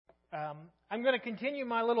I'm going to continue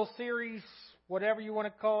my little series, whatever you want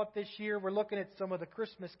to call it this year. We're looking at some of the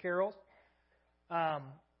Christmas carols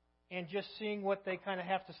and just seeing what they kind of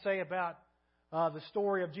have to say about the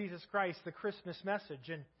story of Jesus Christ, the Christmas message.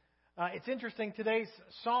 And it's interesting, today's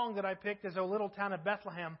song that I picked is O Little Town of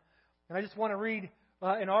Bethlehem. And I just want to read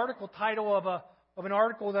an article title of an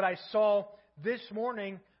article that I saw this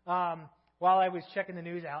morning while I was checking the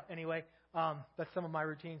news out. Anyway, that's some of my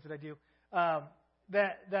routines that I do.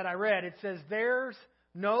 That I read. It says, "There's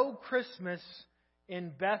no Christmas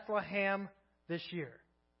in Bethlehem this year.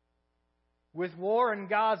 With war in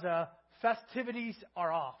Gaza, festivities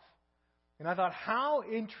are off." And I thought, how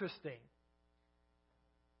interesting.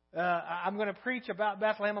 I'm going to preach about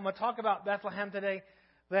Bethlehem. I'm going to talk about Bethlehem today.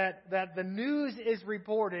 That the news is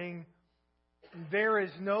reporting there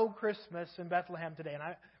is no Christmas in Bethlehem today,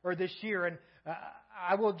 or this year. And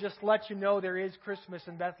I will just let you know there is Christmas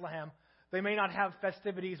in Bethlehem. They may not have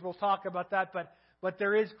festivities. We'll talk about that, but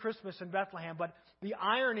there is Christmas in Bethlehem. But the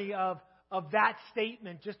irony of that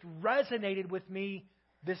statement just resonated with me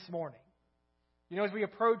this morning. You know, as we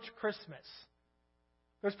approach Christmas,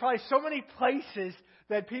 there's probably so many places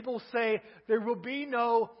that people say there will be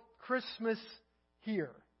no Christmas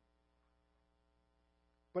here.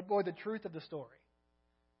 But boy, the truth of the story.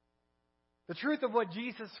 The truth of what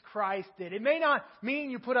Jesus Christ did. It may not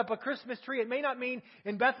mean you put up a Christmas tree. It may not mean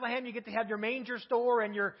in Bethlehem you get to have your manger store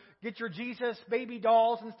and get your Jesus baby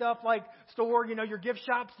dolls and stuff like store, your gift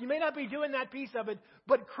shops. You may not be doing that piece of it,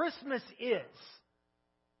 but Christmas is.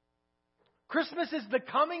 Christmas is the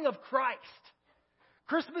coming of Christ.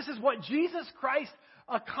 Christmas is what Jesus Christ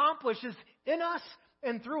accomplishes in us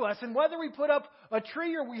and through us. And whether we put up a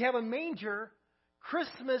tree or we have a manger,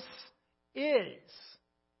 Christmas is.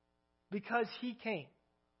 Because He came.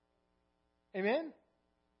 Amen?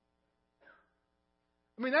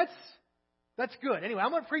 I mean, that's good. Anyway,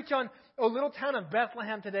 I'm going to preach on O Little Town of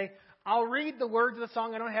Bethlehem today. I'll read the words of the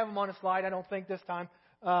song. I don't have them on a slide, I don't think, this time.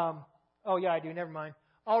 Oh, yeah, I do. Never mind.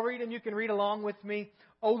 I'll read and you can read along with me.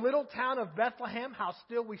 O little town of Bethlehem, how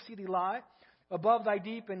still we see thee lie. Above thy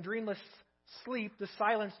deep and dreamless sleep, the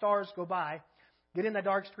silent stars go by. Yet in the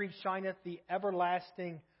dark street shineth the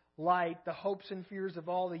everlasting light. The hopes and fears of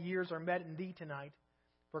all the years are met in thee tonight.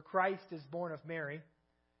 For Christ is born of Mary,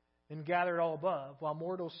 and gathered all above. While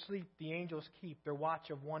mortals sleep, the angels keep their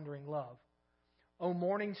watch of wondering love. O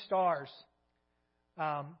morning stars,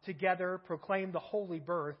 together proclaim the holy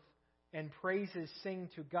birth, and praises sing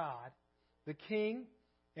to God, the King,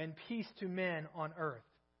 and peace to men on earth.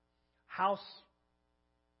 How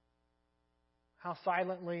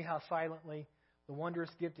silently the wondrous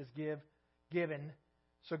gift is given.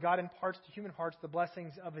 So God imparts to human hearts the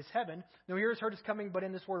blessings of His heaven. No ear has heard His coming, but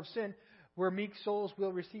in this word of sin, where meek souls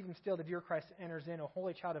will receive Him still, the dear Christ enters in. O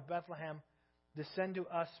holy child of Bethlehem, descend to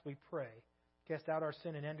us, we pray. Cast out our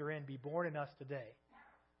sin and enter in. Be born in us today.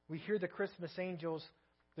 We hear the Christmas angels,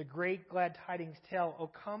 the great glad tidings tell. O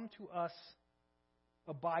come to us,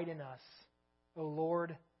 abide in us, O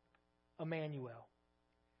Lord Emmanuel.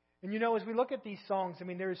 And as we look at these songs,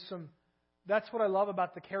 that's what I love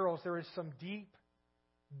about the carols. There is some deep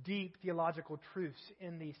theological truths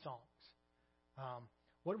in these songs.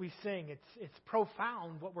 What we sing, it's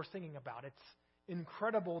profound what we're singing about. It's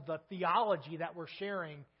incredible the theology that we're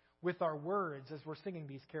sharing with our words as we're singing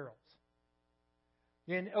these carols.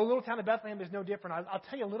 And O Little Town of Bethlehem is no different. I'll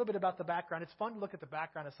tell you a little bit about the background. It's fun to look at the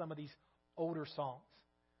background of some of these older songs.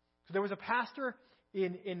 So there was a pastor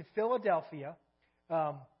in Philadelphia.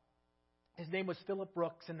 His name was Philip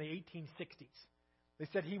Brooks in the 1860s. They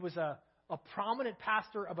said he was a prominent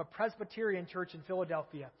pastor of a Presbyterian church in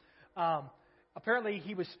Philadelphia. Apparently,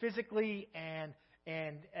 he was physically and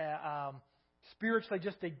spiritually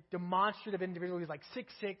just a demonstrative individual. He was like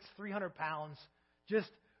 6'6", 300 pounds, just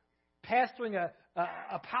pastoring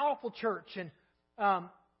a powerful church. And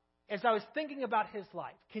as I was thinking about his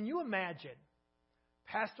life, can you imagine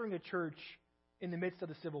pastoring a church in the midst of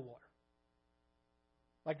the Civil War?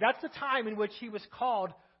 Like, that's the time in which he was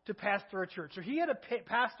called to pastor a church. So he had to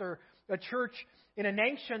pastor a church in a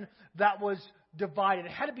nation that was divided.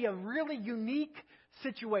 It had to be a really unique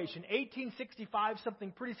situation. 1865,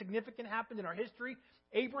 something pretty significant happened in our history.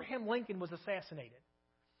 Abraham Lincoln was assassinated.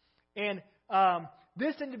 And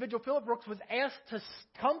this individual, Philip Brooks, was asked to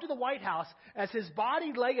come to the White House as his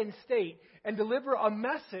body lay in state and deliver a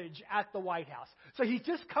message at the White House. So he's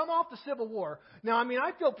just come off the Civil War. Now,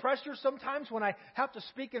 I feel pressure sometimes when I have to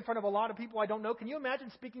speak in front of a lot of people I don't know. Can you imagine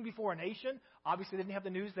speaking before a nation? Obviously, they didn't have the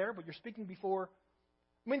news there, but you're speaking before.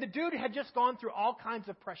 The dude had just gone through all kinds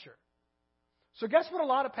of pressure. So guess what a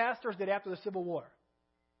lot of pastors did after the Civil War?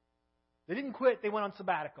 They didn't quit. They went on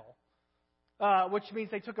sabbatical. which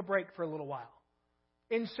means they took a break for a little while.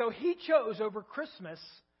 And so he chose over Christmas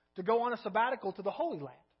to go on a sabbatical to the Holy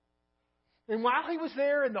Land. And while he was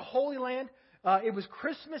there in the Holy Land, it was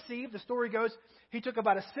Christmas Eve. The story goes, he took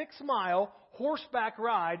about a 6-mile horseback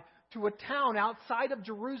ride to a town outside of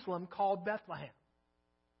Jerusalem called Bethlehem.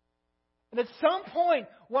 And at some point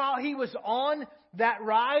while he was on that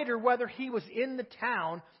ride, or whether he was in the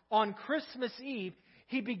town on Christmas Eve,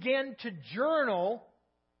 he began to journal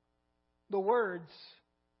the words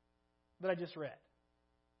that I just read.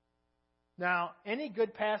 Now, any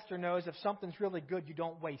good pastor knows if something's really good, you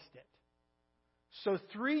don't waste it. So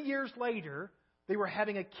 3 years later, they were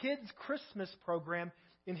having a kids' Christmas program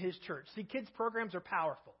in his church. See, kids' programs are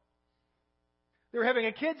powerful. They were having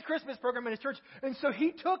a kids' Christmas program in his church. And so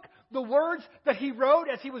he took the words that he wrote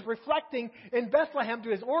as he was reflecting in Bethlehem to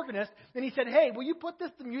his organist. And he said, hey, will you put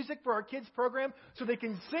this to music for our kids' program so they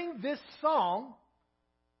can sing this song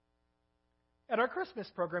at our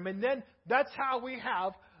Christmas program? And then that's how we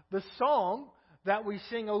have the song that we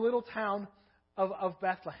sing, O Little Town of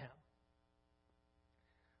Bethlehem.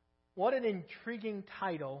 What an intriguing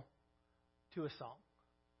title to a song.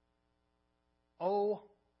 O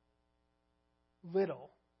Little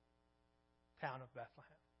Town of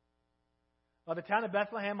Bethlehem. Well, the town of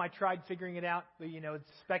Bethlehem, I tried figuring it out, but it's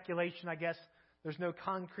speculation, I guess. There's no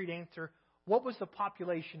concrete answer. What was the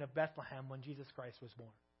population of Bethlehem when Jesus Christ was born?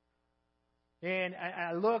 And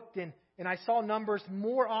I looked and I saw numbers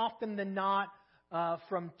more often than not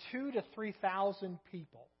from 2,000 to 3,000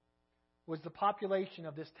 people was the population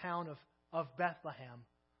of this town of Bethlehem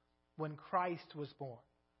when Christ was born.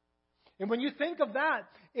 And when you think of that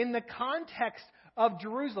in the context of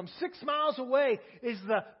Jerusalem, 6 miles away is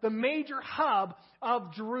the major hub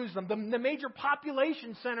of Jerusalem. The major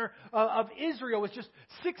population center of Israel was just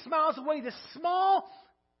 6 miles away. This small,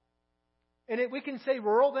 and we can say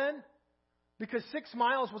rural then, because 6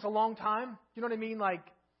 miles was a long time. You know what I mean? Like,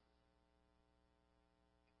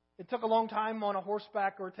 it took a long time on a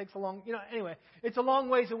horseback, or it takes a long, anyway, it's a long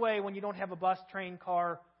ways away when you don't have a bus, train,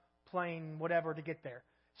 car, plane, whatever to get there.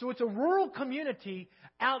 So it's a rural community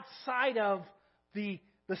outside of the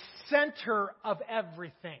center of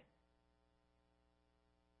everything.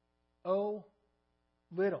 Oh,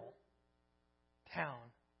 little town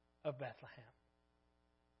of Bethlehem.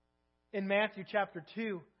 In Matthew chapter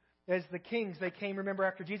 2, as the kings, they came, remember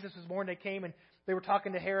after Jesus was born, they came and they were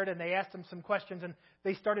talking to Herod and they asked him some questions and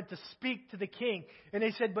they started to speak to the king. And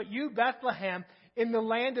they said, but you, Bethlehem, in the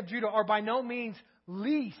land of Judah, are by no means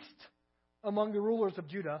least among the rulers of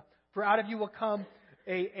Judah, for out of you will come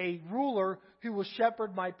a ruler who will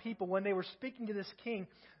shepherd my people. When they were speaking to this king,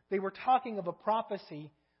 they were talking of a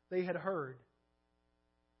prophecy they had heard.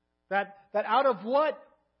 That out of what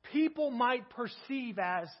people might perceive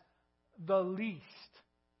as the least,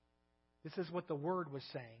 this is what the word was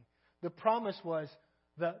saying. The promise was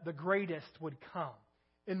the greatest would come.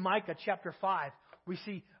 In Micah chapter 5, we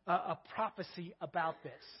see a prophecy about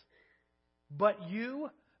this. But you,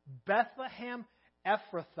 Bethlehem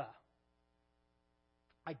Ephrathah,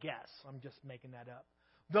 I guess, I'm just making that up.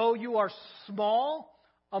 Though you are small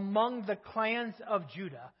among the clans of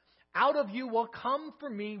Judah, out of you will come for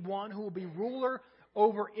me one who will be ruler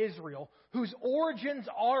over Israel, whose origins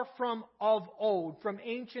are from of old, from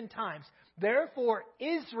ancient times. Therefore,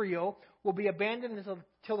 Israel will be abandoned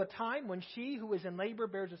until the time when she who is in labor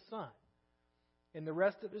bears a son, and the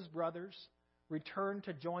rest of his brothers return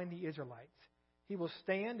to join the Israelites. He will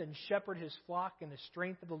stand and shepherd his flock in the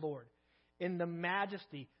strength of the Lord, in the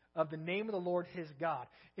majesty of the name of the Lord his God.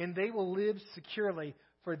 And they will live securely,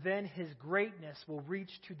 for then his greatness will reach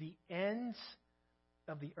to the ends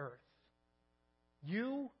of the earth.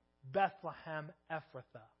 You, Bethlehem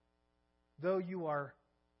Ephrathah, though you are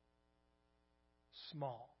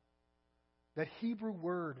small. That Hebrew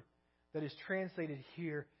word that is translated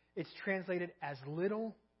here, it's translated as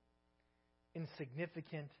little,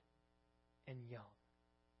 insignificant, and young.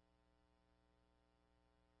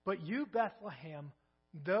 But you, Bethlehem,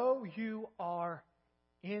 though you are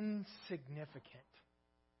insignificant,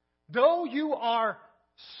 though you are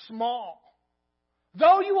small,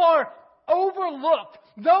 though you are overlooked,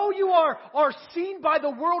 though you are seen by the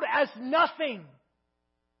world as nothing,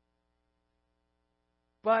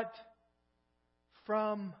 but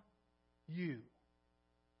from you,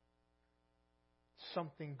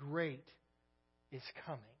 something great is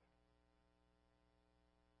coming.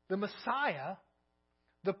 The Messiah,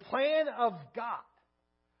 the plan of God,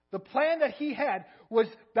 the plan that He had was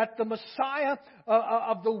that the Messiah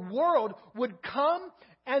of the world would come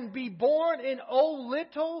and be born in O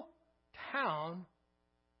little town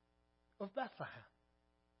of Bethlehem.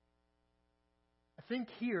 I think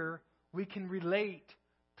here we can relate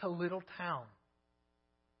to little town.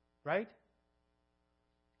 Right?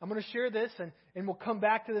 I'm going to share this, and we'll come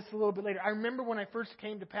back to this a little bit later. I remember when I first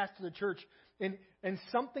came to pastor the church, and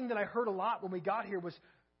something that I heard a lot when we got here was,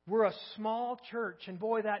 we're a small church, and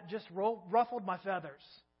boy, that just ruffled my feathers.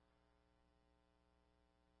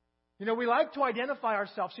 You know, we like to identify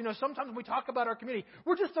ourselves. You know, sometimes when we talk about our community,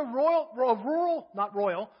 we're just a rural, not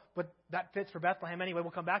royal, but that fits for Bethlehem anyway. We'll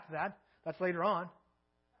come back to that. That's later on.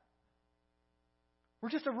 We're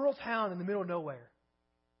just a rural town in the middle of nowhere.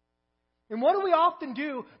 And what do we often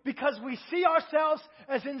do because we see ourselves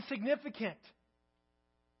as insignificant?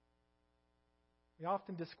 We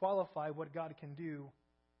often disqualify what God can do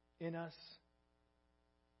in us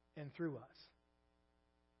and through us.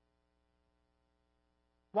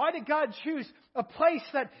 Why did God choose a place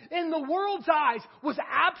that in the world's eyes was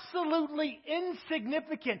absolutely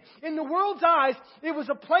insignificant? In the world's eyes, it was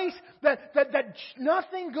a place that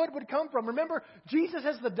nothing good would come from. Remember, Jesus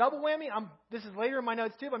has the double whammy. This is later in my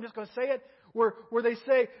notes too, but I'm just going to say it. Where they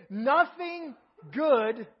say, nothing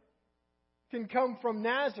good can come from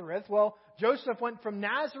Nazareth. Well, Joseph went from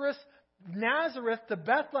Nazareth to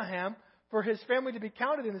Bethlehem for his family to be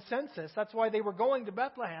counted in the census. That's why they were going to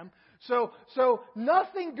Bethlehem. So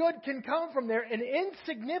nothing good can come from there. An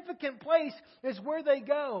insignificant place is where they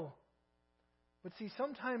go. But see,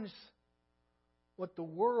 sometimes what the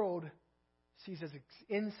world sees as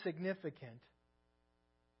insignificant,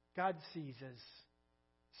 God sees as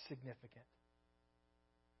significant.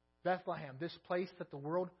 Bethlehem, this place that the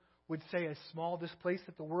world would say is small, this place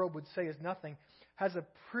that the world would say is nothing, has a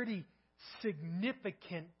pretty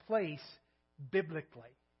significant place biblically.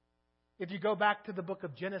 If you go back to the book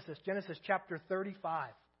of Genesis chapter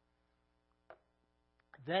 35,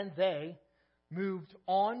 then they moved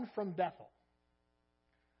on from Bethel.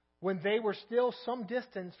 When they were still some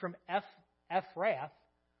distance from Ephrath,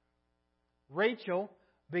 Rachel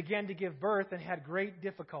began to give birth and had great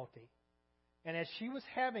difficulty. And as she was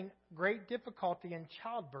having great difficulty in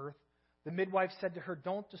childbirth, the midwife said to her,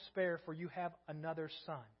 "Don't despair, for you have another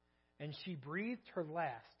son." And she breathed her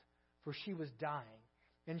last, for she was dying.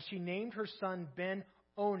 And she named her son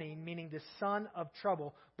Ben-Oni, meaning the son of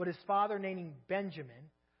trouble, but his father named him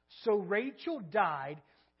Benjamin. So Rachel died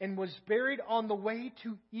and was buried on the way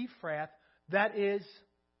to Ephrath, that is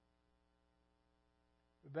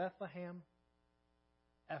Bethlehem,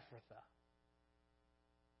 Ephrathah.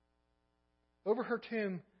 Over her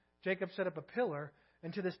tomb, Jacob set up a pillar,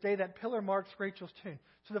 and to this day that pillar marks Rachel's tomb.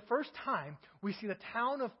 So the first time we see the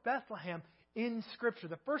town of Bethlehem in Scripture,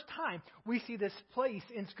 the first time we see this place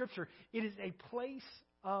in Scripture, it is a place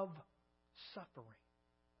of suffering.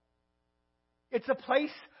 It's a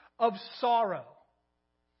place of sorrow.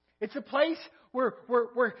 It's a place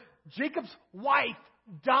where Jacob's wife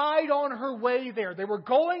died on her way there. They were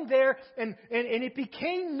going there, and it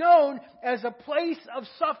became known as a place of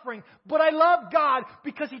suffering. But I love God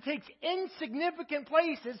because He takes insignificant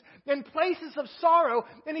places and places of sorrow,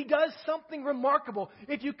 and He does something remarkable.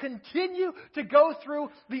 If you continue to go through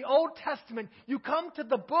the Old Testament, you come to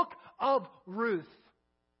the book of Ruth.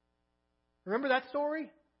 Remember that story?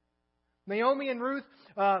 Naomi and Ruth.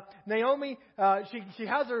 Naomi, she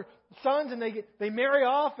has her sons, and they marry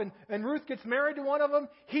off, and Ruth gets married to one of them.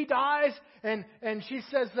 He dies, and she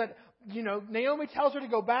says that, Naomi tells her to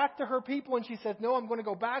go back to her people, and she says, "No, I'm going to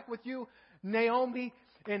go back with you, Naomi."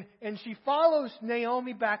 And she follows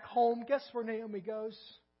Naomi back home. Guess where Naomi goes?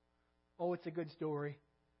 Oh, it's a good story.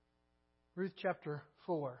 Ruth chapter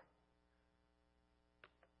 4.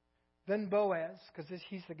 Then Boaz, because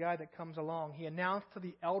he's the guy that comes along, he announced to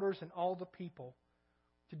the elders and all the people,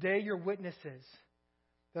 "Today you're witnesses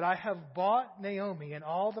that I have bought Naomi and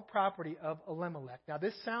all the property of Elimelech." Now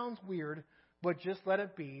this sounds weird, but just let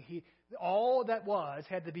it be. All that was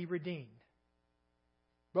had to be redeemed.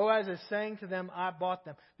 Boaz is saying to them, "I bought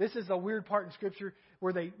them." This is a weird part in Scripture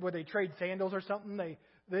where they trade sandals or something.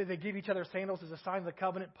 They give each other sandals as a sign of the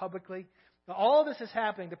covenant publicly. Now, all this is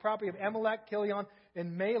happening. The property of Amalek, Chilion,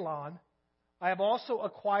 and Mahlon. I have also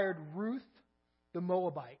acquired Ruth the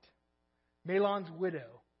Moabite, Mahlon's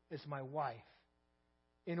widow, as my wife,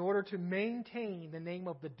 in order to maintain the name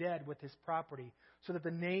of the dead with his property, so that the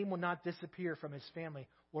name will not disappear from his family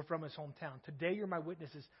or from his hometown. Today you're my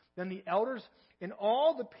witnesses. Then the elders and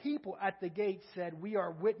all the people at the gate said, "We are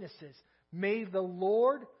witnesses. May the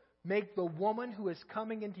Lord make the woman who is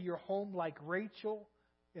coming into your home like Rachel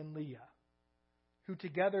and Leah, who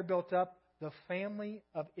together built up the family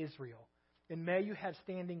of Israel. And may you have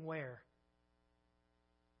standing where?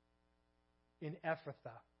 In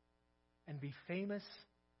Ephrathah, and be famous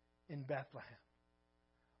in Bethlehem.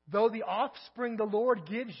 Though the offspring the Lord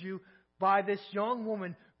gives you by this young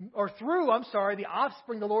woman the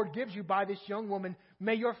offspring the Lord gives you by this young woman,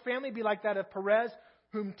 may your family be like that of Perez,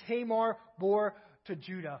 whom Tamar bore to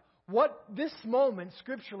Judah. What this moment,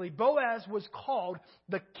 scripturally, Boaz was called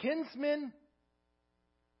the kinsman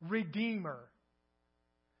redeemer.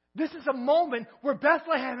 This is a moment where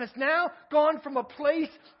Bethlehem has now gone from a place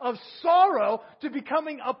of sorrow to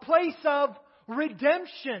becoming a place of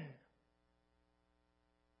redemption.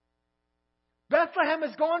 Bethlehem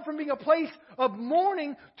has gone from being a place of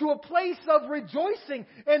mourning to a place of rejoicing.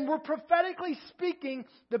 And we're prophetically speaking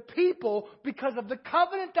the people, because of the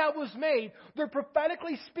covenant that was made, they're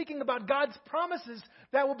prophetically speaking about God's promises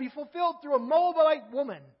that will be fulfilled through a Moabite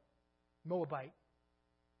woman. Moabite.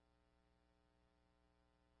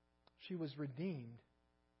 She was redeemed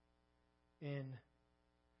in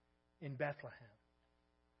Bethlehem.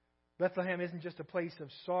 Bethlehem isn't just a place of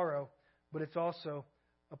sorrow, but it's also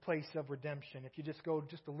a place of redemption. If you just go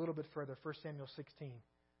just a little bit further, 1 Samuel 16.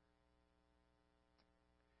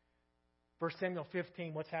 1 Samuel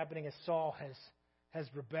 15, what's happening is Saul has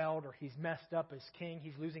rebelled, or he's messed up as king.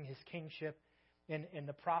 He's losing his kingship. And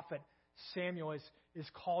the prophet Samuel is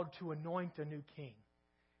called to anoint a new king.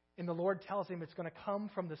 And the Lord tells him it's going to come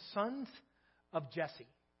from the sons of Jesse.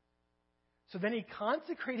 So then he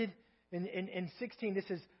consecrated in 16, this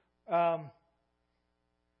is...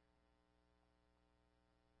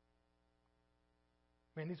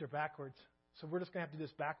 Man, these are backwards. So we're just going to have to do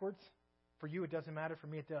this backwards. For you, it doesn't matter. For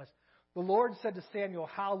me, it does. The Lord said to Samuel,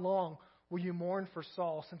 how long will you mourn for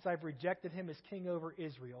Saul, since I've rejected him as king over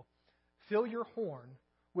Israel? Fill your horn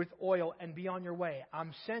with oil and be on your way.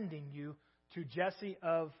 I'm sending you to Jesse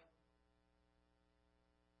of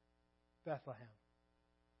Bethlehem.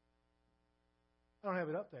 I don't have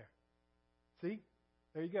it up there. See?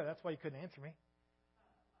 There you go. That's why you couldn't answer me.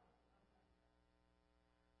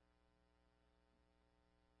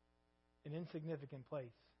 An insignificant place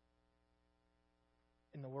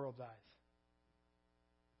in the world's eyes.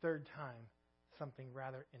 Third time, something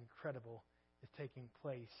rather incredible is taking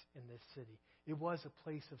place in this city. It was a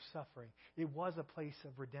place of suffering. It was a place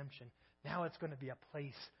of redemption. Now it's going to be a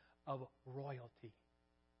place of royalty.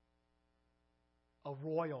 A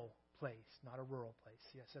royal place, not a rural place.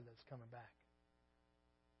 See, I said that's coming back.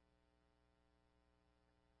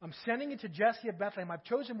 I'm sending it to Jesse of Bethlehem. I've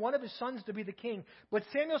chosen one of his sons to be the king. But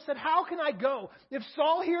Samuel said, how can I go? If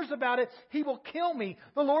Saul hears about it, he will kill me.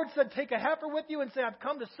 The Lord said, take a heifer with you and say, I've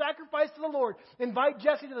come to sacrifice to the Lord. Invite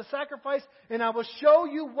Jesse to the sacrifice, and I will show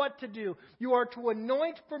you what to do. You are to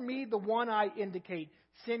anoint for me the one I indicate.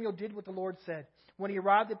 Samuel did what the Lord said. When he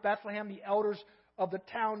arrived at Bethlehem, the elders of the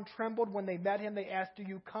town trembled. When they met him, they asked, do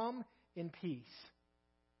you come in peace?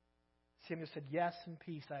 Samuel said, yes, in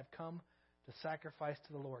peace. I have come to sacrifice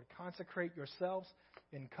to the Lord. Consecrate yourselves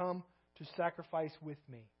and come to sacrifice with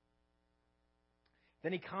me.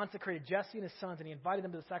 Then he consecrated Jesse and his sons, and he invited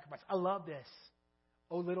them to the sacrifice. I love this.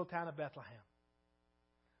 O little town of Bethlehem.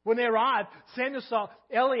 When they arrived, Samuel saw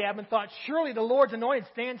Eliab and thought, surely the Lord's anointed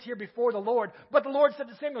stands here before the Lord. But the Lord said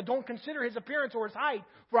to Samuel, don't consider his appearance or his height,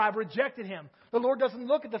 for I've rejected him. The Lord doesn't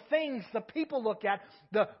look at the things the people look at.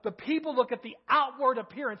 The people look at the outward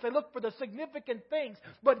appearance. They look for the significant things.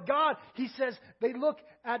 But God, he says, they look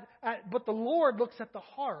at but the Lord looks at the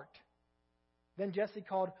heart. Then Jesse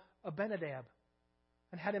called Abinadab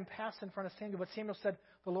and had him pass in front of Samuel. But Samuel said,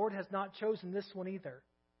 the Lord has not chosen this one either.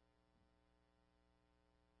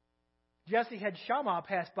 Jesse had Shammah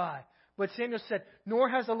pass by. But Samuel said, nor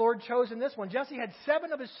has the Lord chosen this one. Jesse had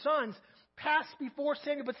 7 of his sons pass before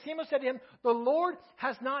Samuel. But Samuel said to him, the Lord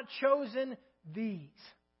has not chosen these.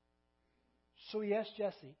 So he asked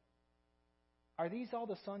Jesse, are these all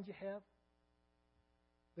the sons you have?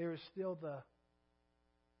 There is still the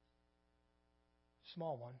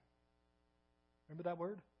small one. Remember that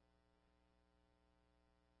word?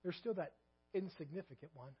 There's still that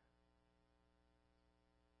insignificant one.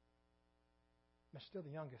 But still the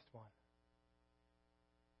youngest one.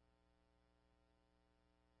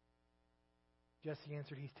 Jesse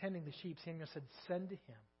answered, he's tending the sheep. Samuel said, send to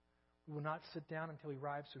him. We will not sit down until he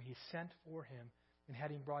arrives. So he sent for him and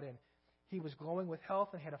had him brought in. He was glowing with health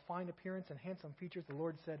and had a fine appearance and handsome features. The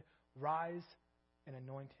Lord said, rise and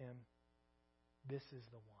anoint him. This is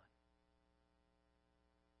the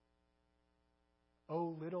one.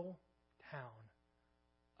 O little town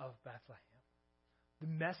of Bethlehem. The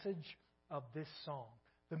message of this song,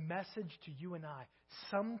 the message to you and I,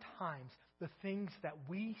 sometimes the things that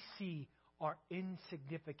we see are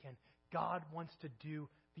insignificant. God wants to do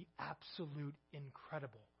the absolute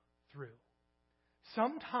incredible through.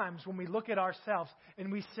 sometimes when we look at ourselves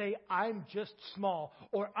and we say, I'm just small,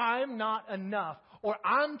 or I'm not enough, or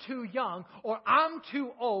I'm too young, or I'm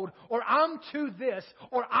too old, or I'm too this,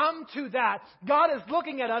 or I'm too that, God is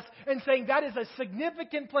looking at us and saying that is a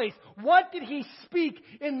significant place. What did He speak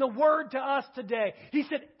in the Word to us today? He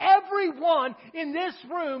said, everyone in this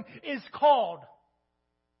room is called.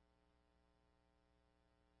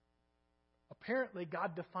 Apparently,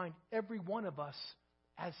 God defined every one of us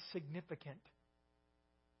as significant.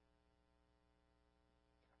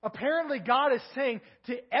 Apparently, God is saying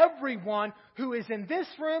to everyone who is in this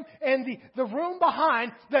room and the room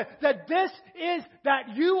behind that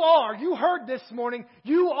you heard this morning,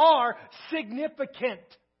 you are significant.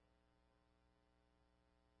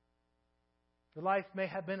 Your life may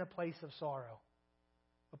have been a place of sorrow,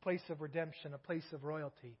 a place of redemption, a place of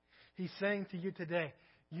royalty. He's saying to you today,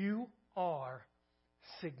 you are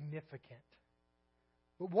significant.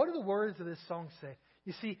 But what do the words of this song say?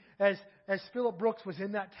 You see, as Philip Brooks was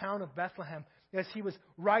in that town of Bethlehem, as he was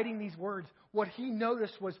writing these words, what he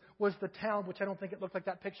noticed was the town, which I don't think it looked like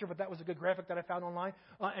that picture, but that was a good graphic that I found online.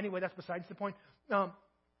 Anyway, that's besides the point.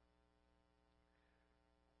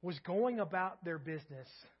 Was going about their business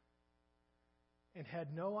and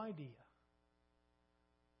had no idea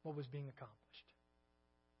what was being accomplished.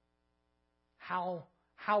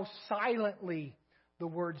 How silently, the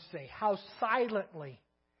words say, how silently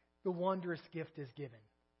the wondrous gift is given.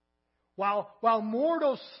 While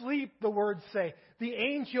mortals sleep, the words say, the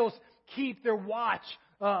angels keep their watch.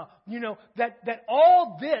 That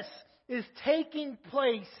all this is taking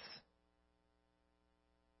place.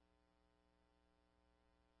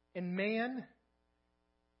 And man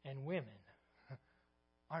and women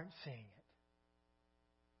aren't seeing it.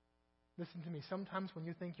 Listen to me. Sometimes when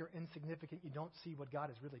you think you're insignificant, you don't see what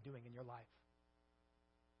God is really doing in your life.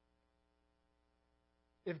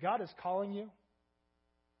 If God is calling you,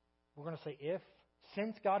 we're going to say if.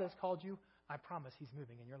 Since God has called you, I promise He's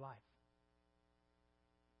moving in your life.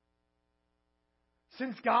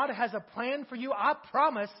 Since God has a plan for you, I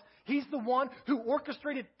promise He's the one who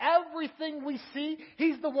orchestrated everything we see.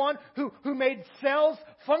 He's the one who made cells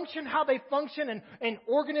function how they function and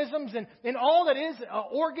organisms and all that is,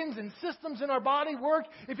 organs and systems in our body work.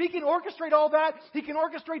 If He can orchestrate all that, He can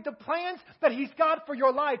orchestrate the plans that He's got for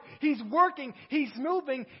your life. He's working. He's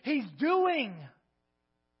moving. He's doing.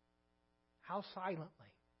 How silently.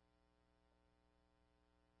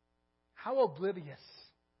 How oblivious.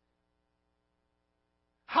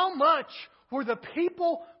 How much were the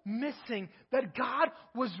people missing that God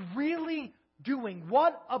was really doing?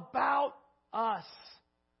 What about us?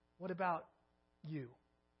 What about you?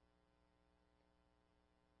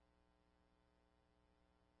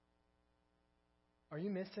 Are you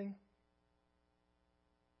missing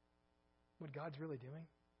what God's really doing?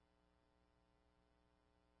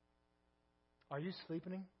 Are you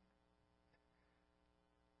sleeping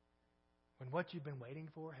when what you've been waiting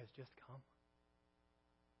for has just come?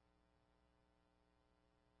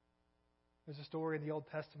 There's a story in the Old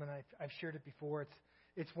Testament. I've shared it before.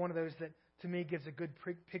 It's one of those that, to me, gives a good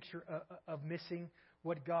picture of missing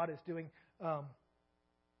what God is doing. Let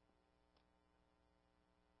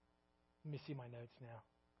me see my notes now.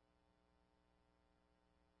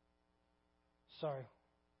 Sorry.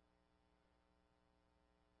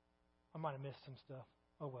 I might have missed some stuff.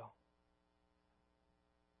 Oh, well.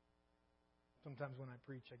 Sometimes when I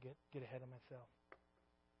preach, I get ahead of myself.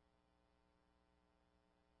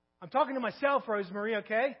 I'm talking to myself, Rosemary,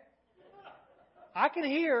 okay? I can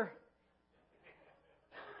hear.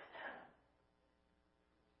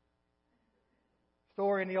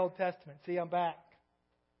 Story in the Old Testament. See, I'm back.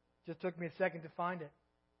 Just took me a second to find it.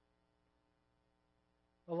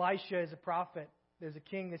 Elisha is a prophet. There's a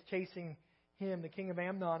king that's chasing him, the king of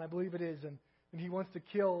Ammon, I believe it is, and he wants to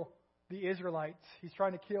kill the Israelites. He's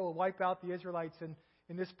trying to wipe out the Israelites, and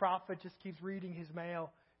this prophet just keeps reading his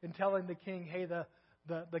mail and telling the king, hey, the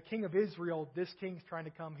king of Israel, this king's trying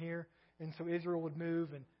to come here. And so Israel would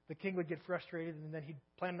move, and the king would get frustrated, and then he'd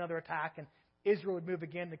plan another attack, and Israel would move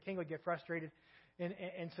again. The king would get frustrated.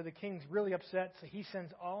 And so the king's really upset, so he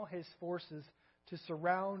sends all his forces to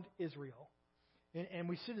surround Israel. And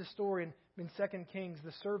we see the story in 2 Kings,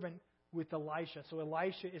 the servant with Elisha. So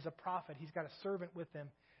Elisha is a prophet. He's got a servant with him.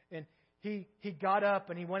 And he got up,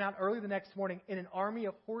 and he went out early the next morning, and an army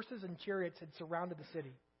of horses and chariots had surrounded the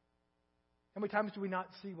city. How many times do we not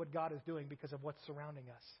see what God is doing because of what's surrounding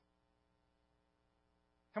us?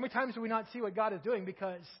 How many times do we not see what God is doing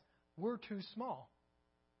because we're too small?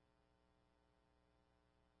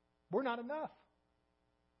 We're not enough.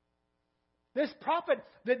 This prophet,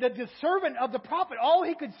 the servant of the prophet, all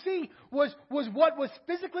he could see was what was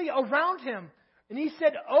physically around him. And he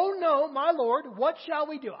said, "Oh no, my Lord, what shall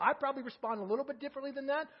we do?" I probably respond a little bit differently than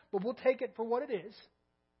that, but we'll take it for what it is.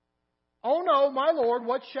 "Oh no, my Lord,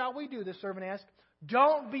 what shall we do?" the servant asked.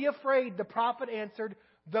 "Don't be afraid," the prophet answered.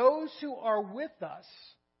 "Those who are with us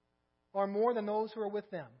are more than those who are with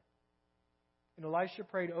them." And Elisha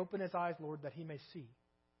prayed, "Open his eyes, Lord, that he may see."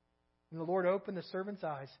 And the Lord opened the servant's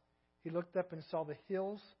eyes. He looked up and saw the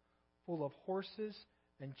hills full of horses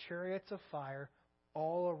and chariots of fire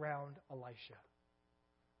all around Elisha.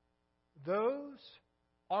 Those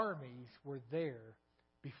armies were there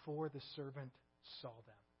before the servant saw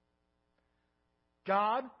them.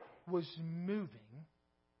 God was moving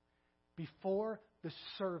before the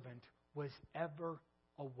servant was ever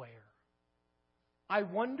aware. I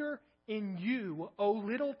wonder in you, O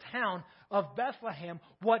little town of Bethlehem,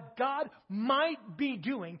 what God might be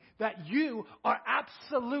doing that you are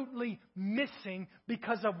absolutely missing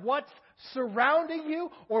because of what's surrounding you,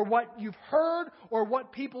 or what you've heard, or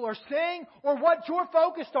what people are saying, or what you're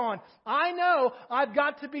focused on. I know I've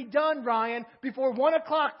got to be done, Ryan, before 1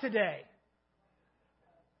 o'clock today.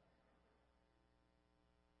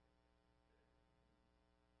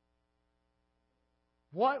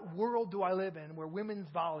 What world do I live in where women's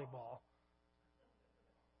volleyball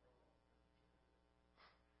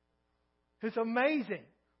is amazing?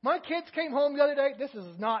 My kids came home the other day. This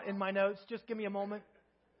is not in my notes. Just give me a moment.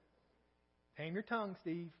 Tame your tongue,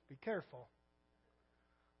 Steve. Be careful.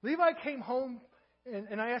 Levi came home,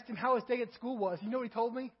 and I asked him how his day at school was. You know what he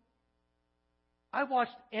told me? "I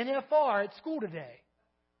watched NFR at school today."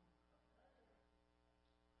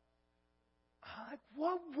 I'm like,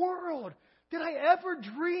 what world did I ever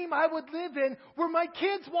dream I would live in where my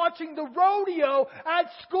kid's watching the rodeo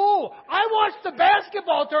at school? I watched the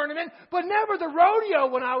basketball tournament, but never the rodeo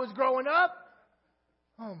when I was growing up.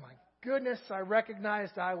 Oh my goodness, I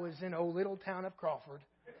recognized I was in little town of Crawford.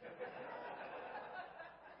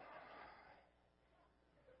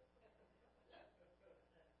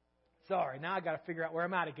 Sorry, now I got to figure out where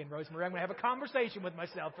I'm at again, Rosemary. I'm going to have a conversation with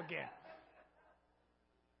myself again.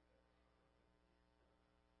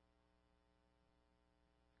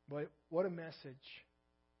 But what a message.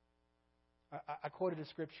 I quoted a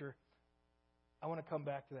scripture. I want to come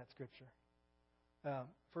back to that scripture.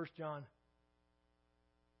 1 John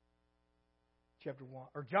chapter 1,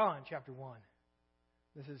 or John chapter 1.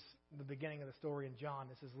 This is the beginning of the story in John.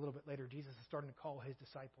 This is a little bit later. Jesus is starting to call his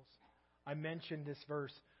disciples. I mentioned this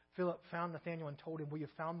verse. Philip found Nathanael and told him, "We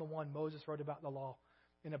have found the one Moses wrote about in the law,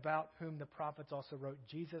 and about whom the prophets also wrote,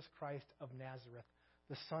 Jesus Christ of Nazareth,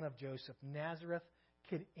 the son of Joseph." Nazareth,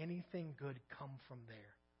 could anything good come from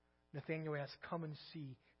there? Nathanael asked, "Come and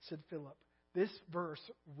see," said Philip. This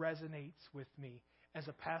verse resonates with me as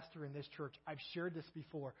a pastor in this church. I've shared this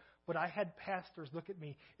before, but I had pastors look at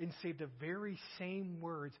me and say the very same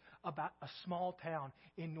words about a small town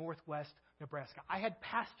in northwest Nebraska. I had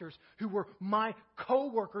pastors who were my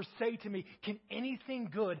co-workers say to me, "Can anything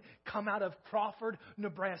good come out of Crawford,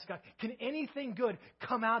 Nebraska? Can anything good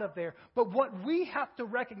come out of there?" But what we have to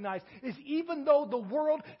recognize is even though the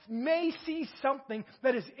world may see something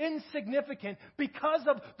that is insignificant, because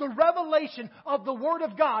of the revelation of the Word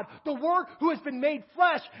of God, the Word who has been made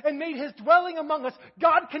flesh and made His dwelling among us,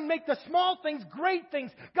 God can make the small things great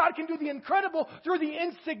things. God can do the incredible through the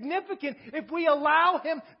insignificant if we allow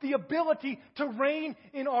Him the ability to reign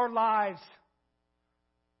in our lives.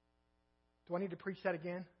 Do I need to preach that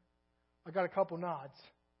again? I got a couple nods.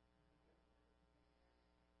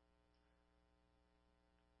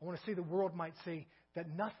 I want to see the world might say that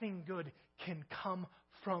nothing good can come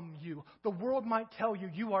from you. The world might tell you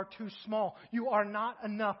you are too small. You are not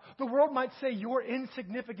enough. The world might say you're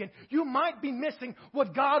insignificant. You might be missing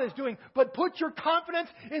what God is doing. But put your confidence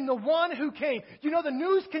in the one who came. You know, the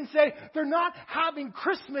news can say they're not having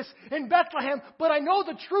Christmas in Bethlehem, but I know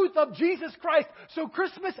the truth of Jesus Christ. So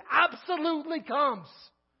Christmas absolutely comes.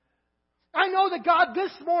 I know that God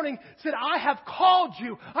this morning said, "I have called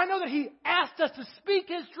you." I know that He asked us to speak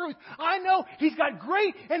His truth. I know He's got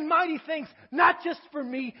great and mighty things, not just for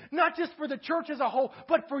me, not just for the church as a whole,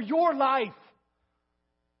 but for your life.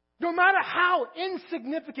 No matter how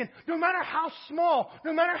insignificant, no matter how small,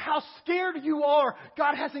 no matter how scared you are,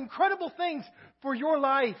 God has incredible things for your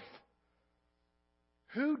life.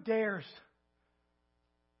 Who dares?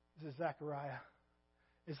 This is Zechariah.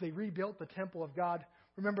 As they rebuilt the temple of God,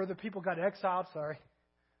 remember, the people got exiled,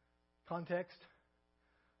 context,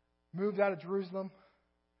 moved out of Jerusalem.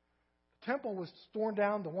 The temple was torn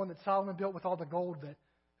down, the one that Solomon built with all the gold, that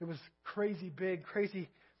it was crazy big, crazy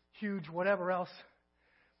huge, whatever else.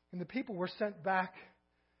 And the people were sent back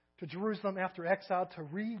to Jerusalem after exile to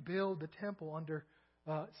rebuild the temple under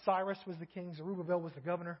Cyrus was the king, Zerubbabel was the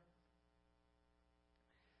governor.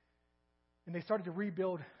 and they started to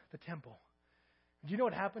rebuild the temple. Do you know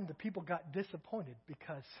what happened? The people got disappointed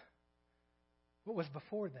because what was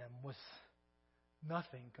before them was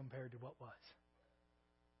nothing compared to what was.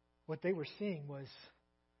 What they were seeing was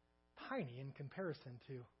tiny in comparison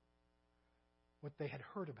to what they had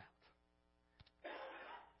heard about.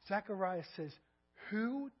 Zechariah says,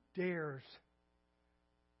 "Who dares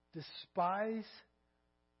despise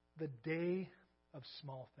the day of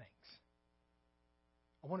small things?"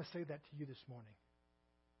 I want to say that to you this morning.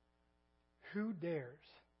 Who dares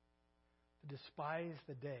to despise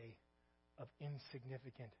the day of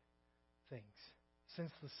insignificant things?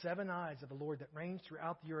 Since the 7 eyes of the Lord that reigns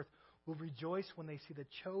throughout the earth will rejoice when they see the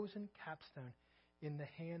chosen capstone in the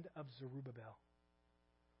hand of Zerubbabel.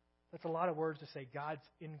 That's a lot of words to say God's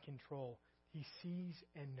in control. He sees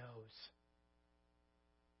and knows.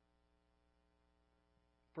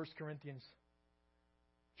 1 Corinthians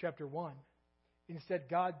chapter 1. Instead,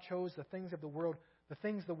 God chose the things of the world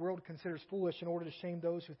considers foolish, in order to shame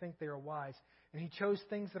those who think they are wise. And He chose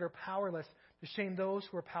things that are powerless to shame those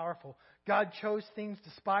who are powerful. God chose things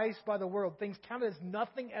despised by the world, things counted as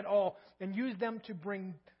nothing at all, and used them to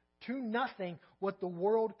bring to nothing what the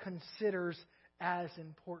world considers as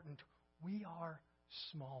important. We are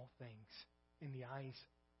small things in the eyes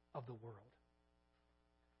of the world,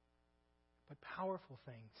 but powerful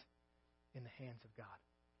things in the hands of God.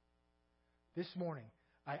 This morning,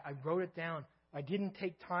 I wrote it down. I didn't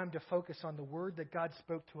take time to focus on the word that God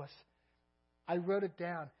spoke to us. I wrote it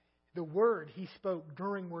down. The word He spoke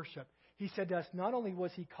during worship. He said to us, not only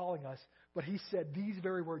was He calling us, but He said these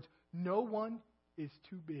very words, "No one is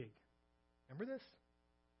too big." Remember this?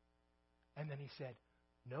 And then He said,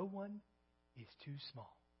 "No one is too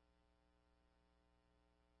small."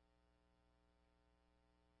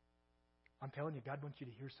 I'm telling you, God wants you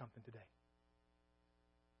to hear something today.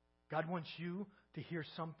 God wants you to hear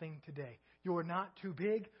something today. You're not too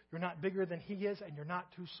big, you're not bigger than He is, and you're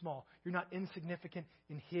not too small. You're not insignificant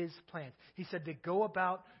in His plans. He said to go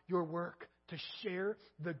about your work, to share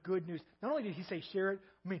the good news. Not only did He say share it,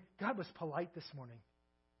 God was polite this morning.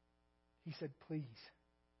 He said, please.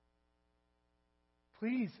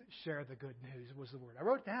 Please share the good news was the word. I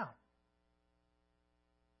wrote it down.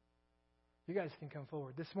 You guys can come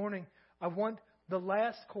forward. This morning, I want the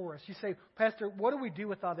last chorus. You say, "Pastor, what do we do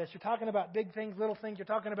with all this? You're talking about big things, little things. You're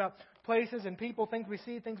talking about places and people, things we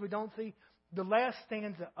see, things we don't see." The last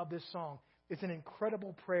stanza of this song is an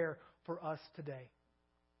incredible prayer for us today.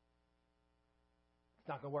 It's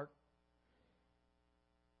not going to work.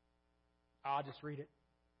 I'll just read it.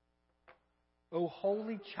 "O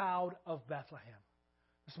holy child of Bethlehem."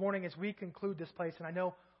 This morning, as we conclude this place, and I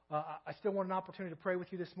know I still want an opportunity to pray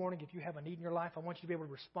with you this morning. If you have a need in your life, I want you to be able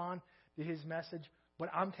to respond to His message. But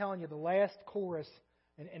I'm telling you, the last chorus,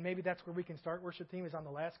 and maybe that's where we can start, worship team, is on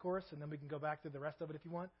the last chorus, and then we can go back to the rest of it if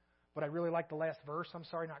you want. But I really like the last verse. I'm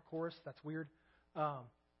sorry, not chorus. That's weird.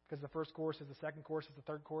 Because the first chorus is the second chorus is the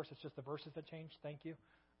third chorus. It's just the verses that change. Thank you.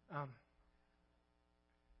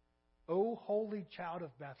 "O holy child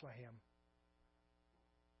of Bethlehem,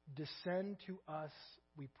 descend to us,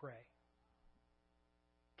 we pray.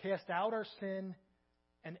 Cast out our sin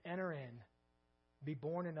and enter in. Be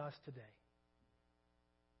born in us today.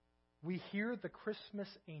 We hear the Christmas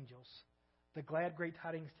angels, the glad great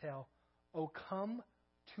tidings tell. O come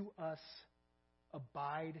to us,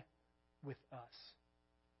 abide with us.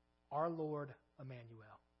 Our Lord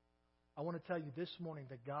Emmanuel." I want to tell you this morning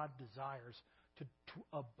that God desires to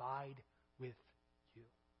abide with you.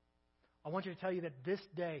 I want you to tell you that this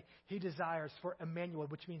day He desires for Emmanuel,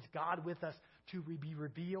 which means God with us, to be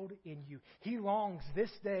revealed in you. He longs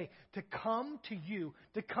this day to come to you,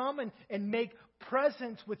 to come and make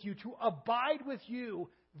presence with you, to abide with you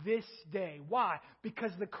this day. Why?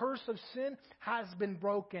 Because the curse of sin has been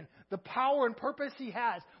broken. The power and purpose He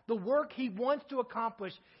has, the work He wants to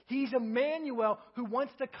accomplish. He's Emmanuel who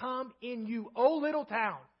wants to come in you. Oh, little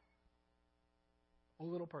town. Oh,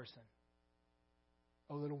 little person.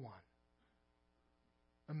 Oh, little one.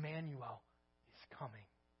 Emmanuel is coming.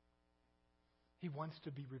 He wants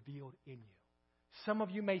to be revealed in you. Some of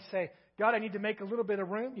you may say, "God, I need to make a little bit of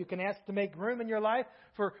room." You can ask to make room in your life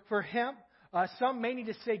for Him. Some may need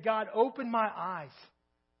to say, "God, open my eyes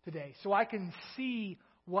today so I can see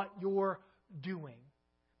what You're doing."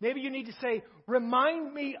 Maybe you need to say,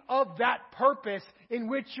 "Remind me of that purpose in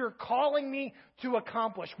which You're calling me to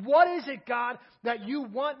accomplish. What is it, God, that You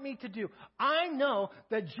want me to do?" I know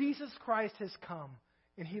that Jesus Christ has come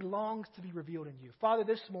and He longs to be revealed in you. Father,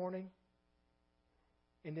 this morning,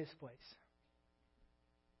 in this place,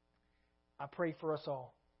 I pray for us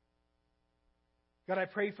all. God, I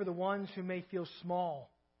pray for the ones who may feel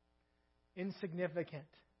small, insignificant,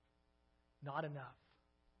 not enough.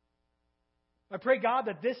 I pray, God,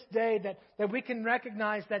 that this day that we can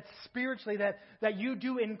recognize that spiritually that you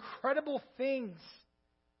do incredible things.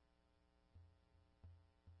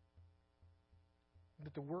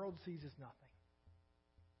 That the world sees as nothing.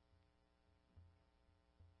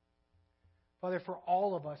 Father, for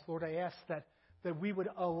all of us, Lord, I ask that we would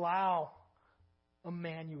allow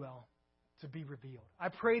Emmanuel to be revealed. I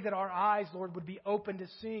pray that our eyes, Lord, would be open to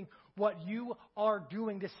seeing what you are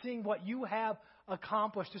doing, to seeing what you have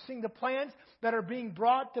accomplished, to seeing the plans that are being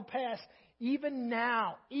brought to pass even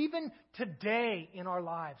now, even today in our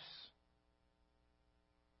lives.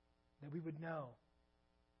 That we would know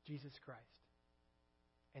Jesus Christ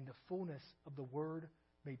and the fullness of the Word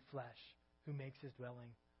made flesh who makes his dwelling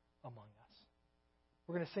among us.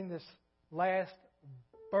 We're going to sing this last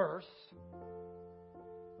verse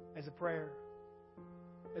as a prayer.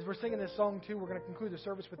 As we're singing this song too, we're going to conclude the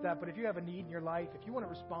service with that. But if you have a need in your life, if you want to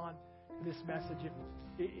respond to this message,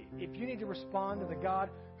 if you need to respond to the God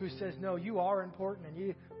who says, no, you are important and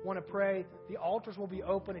you want to pray, the altars will be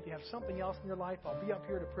open. If you have something else in your life, I'll be up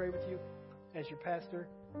here to pray with you as your pastor.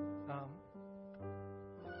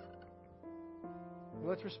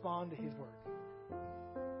 Let's respond to his word.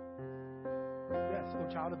 Yes,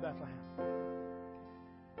 O child of Bethlehem.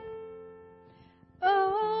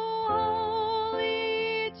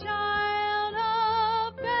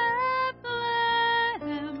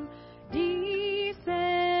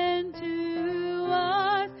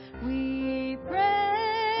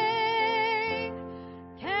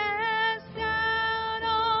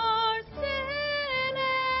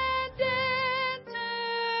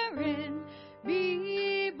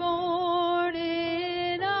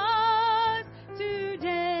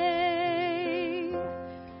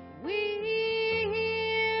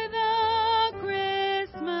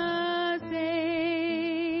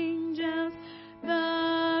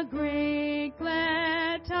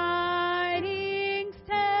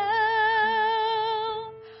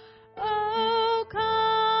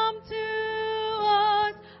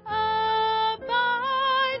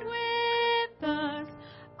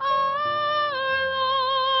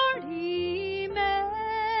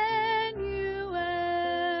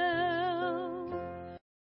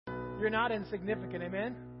 You're not insignificant,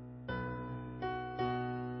 amen?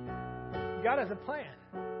 God has a plan,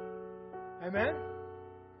 amen?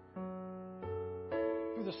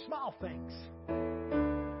 Through the small things,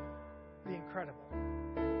 the incredible.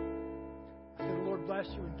 I say the Lord bless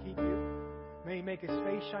you and keep you. May He make His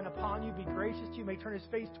face shine upon you, be gracious to you, may He turn His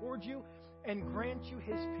face towards you, and grant you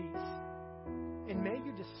His peace. And may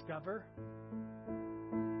you discover,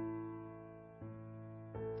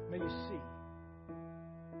 may you see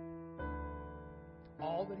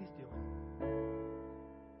all that He's doing.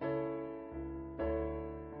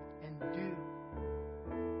 And do,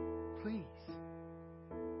 please,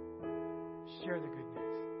 share the good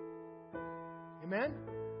news. Amen?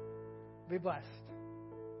 Be blessed.